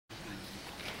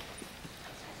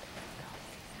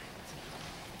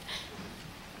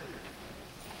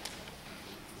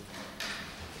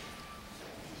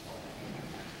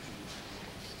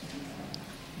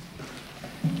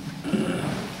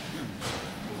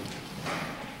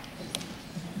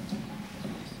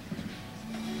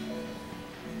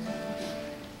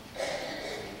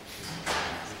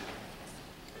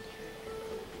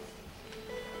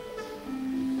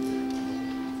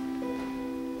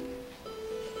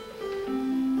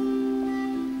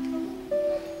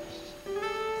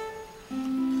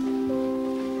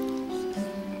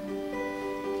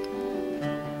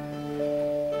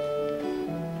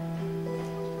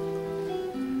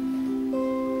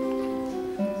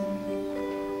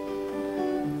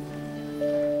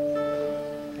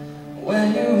Well,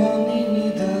 you only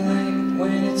need the light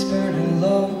when it's burning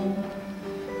low.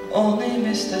 Only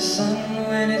miss the sun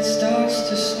when it starts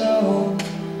to snow.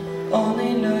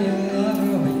 Only know you love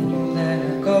her when you let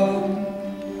her go.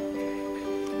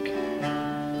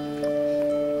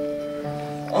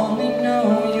 Only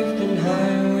know you've been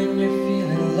high when you're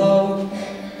feeling low.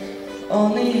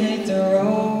 Only hate the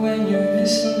road when you're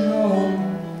missing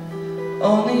home.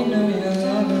 Only know you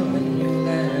love her when you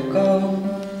let her go.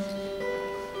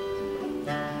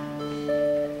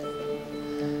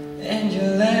 And you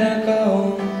let her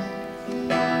go.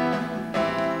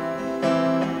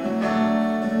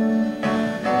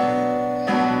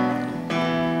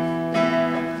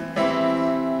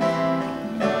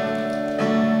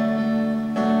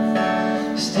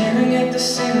 Staring at the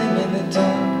ceiling in the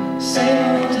dark,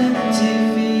 same old empty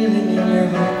feeling in your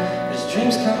heart. As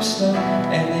dreams come slow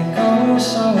and they go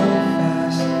so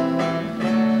fast.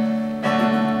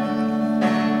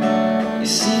 You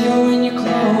see her when you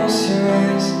close your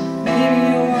eyes.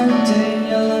 Maybe one day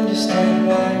you'll understand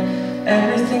why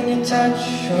everything you touch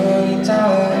surely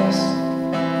dies.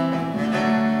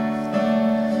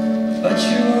 But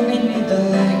you only need the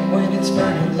light when it's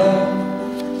burning low.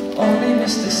 Only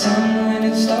miss the sun when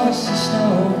it starts to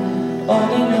snow.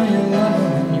 Only know you love her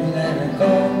when you let her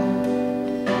go.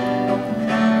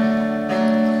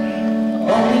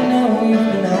 Only know you've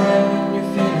been high when you're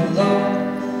feeling low.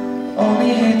 Only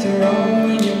hate the road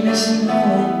when you're missing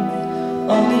home.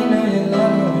 Only know you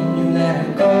love her when you let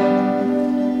her go.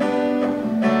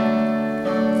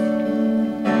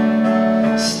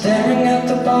 Staring at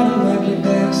the bottom of your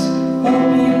glass,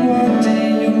 hoping one day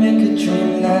you'll make a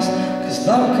dream last. Cause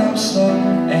love comes slow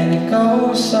and it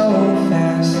goes so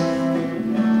fast.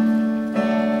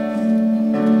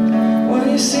 Well,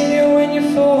 you see her when you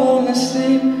fall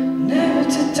asleep, never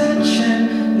to touch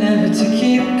and never to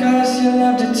keep. Cause you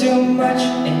loved her too much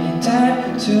and you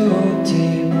dive too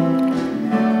deep.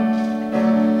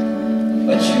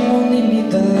 But you only need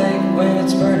the light when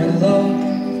it's burning low.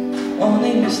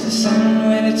 Only miss the sun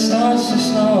when it starts to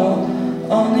snow.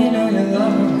 Only know you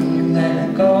love her when you let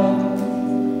her go.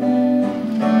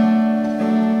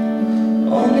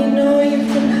 Only know you've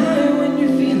been high when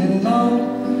you're feeling low.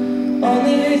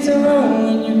 Only hate the road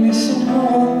when you're missing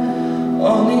home.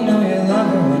 Only know you love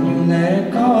her when you let her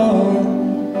go.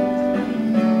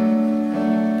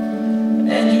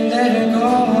 And you let her go.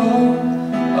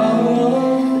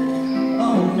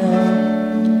 Oh no.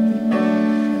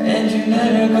 And you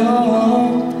let her go.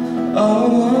 Oh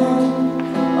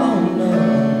no.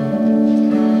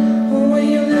 When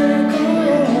you let her go.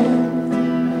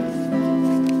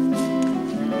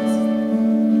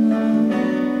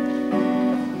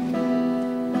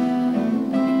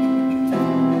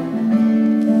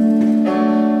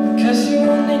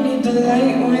 The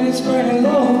light when it's burning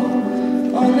low.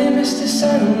 Only miss the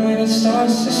sun when it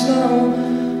starts to snow.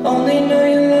 Only know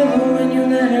you love her when you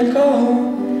let her go.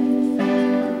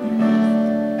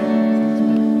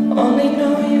 Only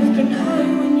know you've been high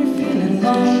when you're feeling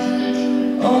low.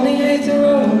 Only hate the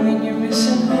road when you're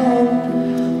missing home.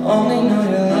 Only know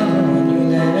you love her when you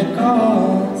let her go.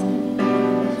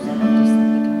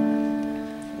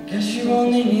 Guess you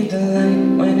only need the light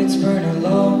when it's burning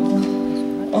low.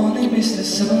 Only miss the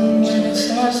sun when it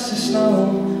starts to snow.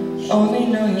 Only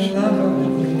know you love her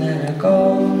when you let her go.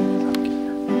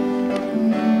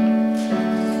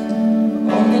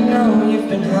 Only know you've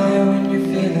been high when you're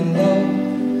feeling low.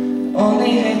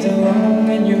 Only hate the road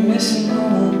when you're missing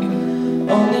home.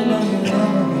 Only know you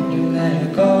love her when you let her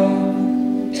go.